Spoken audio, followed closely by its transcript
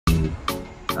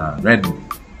red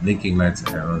blinking lights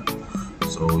error.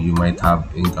 So you might have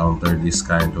encountered this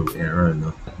kind of error,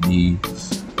 no?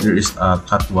 There is a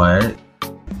cut wire.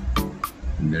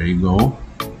 And there you go.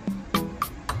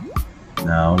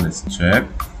 Now let's check.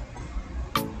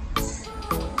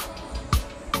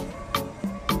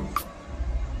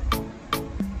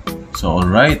 So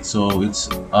alright, so it's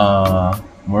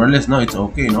more or less now it's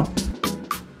okay, no?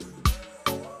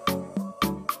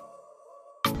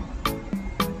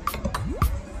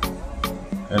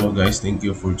 Hello guys, thank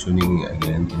you for tuning in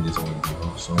again in this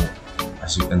video. So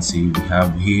as you can see, we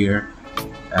have here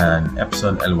an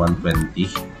Epson L120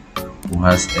 who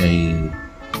has a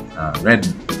red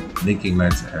blinking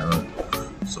lights error.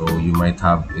 So you might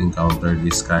have encountered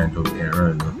this kind of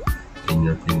error, no, in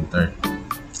your printer.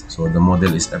 So the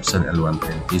model is Epson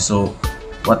L120. So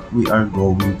what we are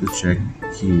going to check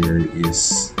here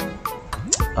is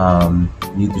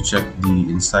need to check the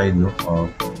inside, no,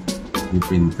 of the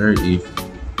printer if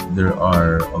there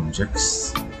are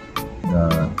objects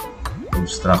that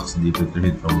obstructs the printer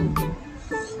head from moving.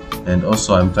 And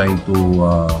also I'm trying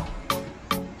to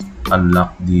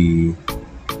unlock the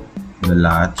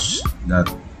latch that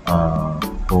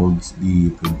holds the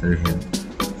printer head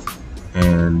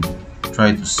and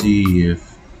try to see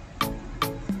if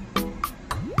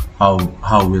how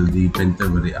will the printer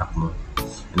will react, no?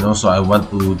 And also I want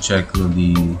to check, no,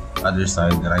 the other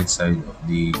side, the right side of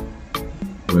the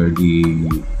where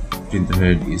the printer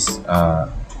head is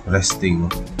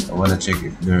resting. I want to check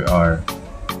if there are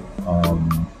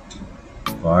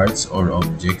parts or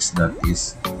objects that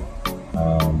is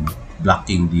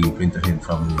blocking the printer head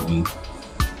from moving.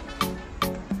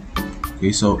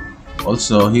 Okay, so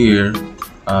also here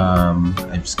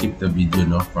I've skipped the video,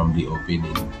 no, from the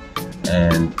opening,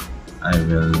 and I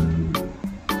will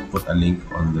put a link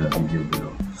on the video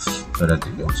below so that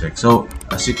you can check. So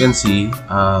as you can see,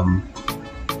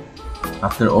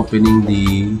 after opening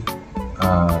the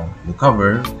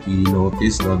cover, we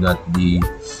notice, no, that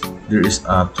there is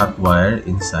a cut wire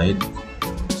inside.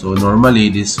 So normally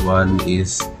this one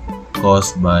is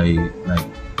caused by like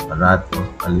a rat,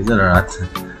 a little rat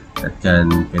that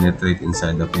can penetrate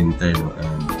inside the printer, no,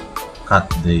 and cut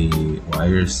the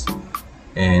wires.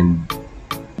 And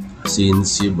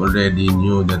since you've already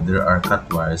knew that there are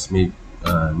cut wires, maybe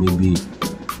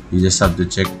you just have to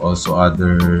check also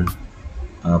other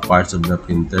parts of the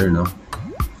printer, no?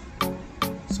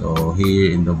 So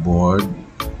here in the board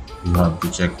you have to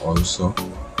check also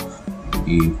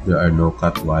if there are no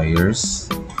cut wires,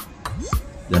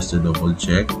 just to double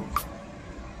check.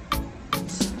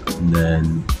 And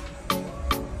then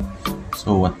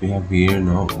so what we have here,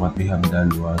 no, what we have done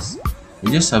was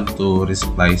we just have to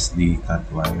resplice the cut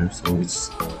wire. So it's,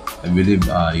 I believe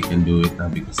you can do it now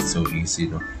because it's so easy,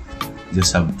 no?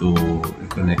 Just have to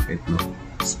reconnect it, no,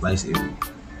 splice it,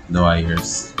 the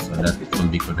wires, so that it will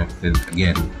be connected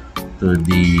again to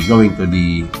the going to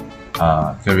the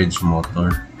carriage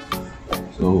motor.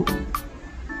 So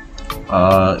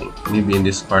maybe in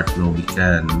this part, no, we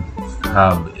can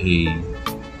have a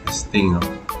sting, no?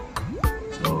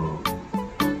 So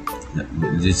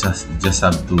just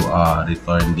have to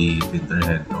return the printer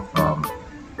head from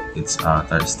its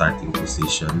starting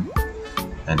position,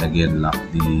 and again lock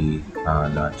the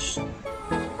latch.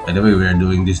 By the way, we are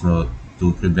doing this, no,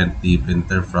 to prevent the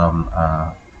printer from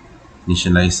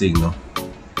initializing, no,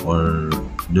 or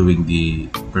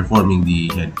performing the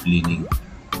head cleaning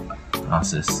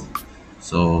process.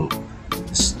 So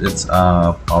let's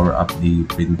power up the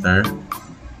printer.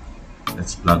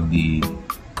 Let's plug the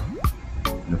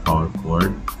power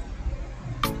cord.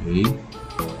 Okay,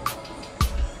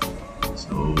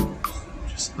 so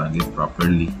just plug it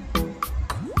properly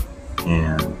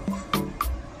and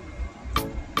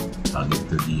plug it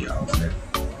to the outlet.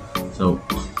 So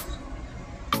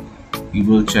we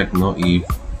will check, no, if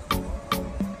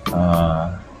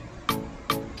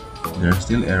there are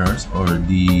still errors or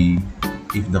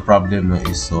if the problem, no,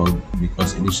 is solved,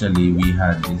 because initially we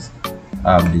had this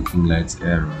blinking lights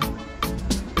error.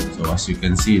 So as you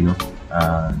can see, no,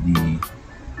 the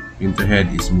printer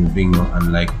head is moving, no,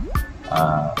 unlike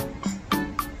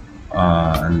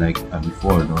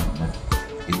before, no,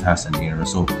 it has an error.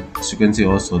 So as you can see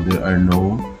also, there are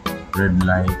no red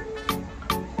light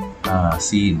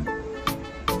seen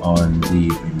on the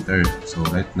printer. So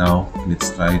right now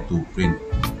let's try to print.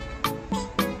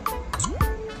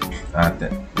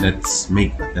 Let's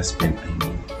make a test print, I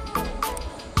mean.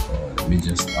 So let me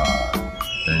just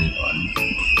turn it on.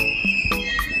 Okay.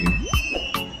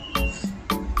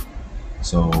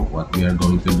 So what we are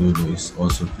going to do is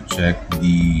also to check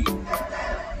the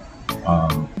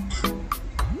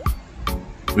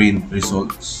print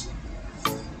results.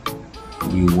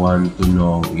 we want to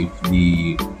know if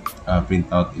the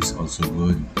printout is also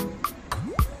good.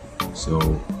 So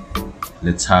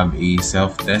let's have a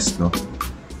self-test, no?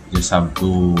 Just have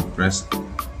to press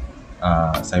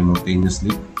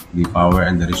simultaneously the power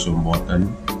and the resume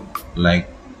button, like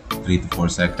 3 to 4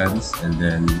 seconds, and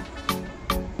then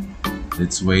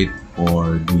let's wait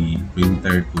for the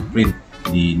printer to print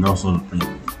the nozzle print.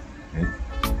 Okay?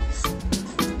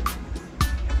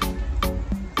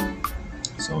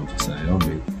 So just a little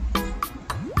bit,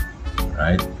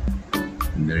 right?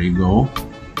 And there you go.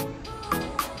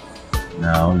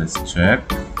 Now let's check.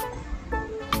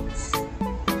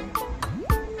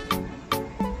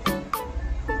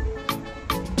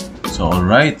 So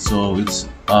alright, so it's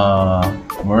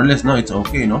more or less, no, it's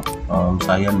okay, no?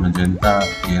 Cyan, magenta,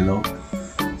 yellow.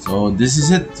 So this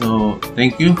is it. So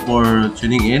thank you for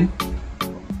tuning in.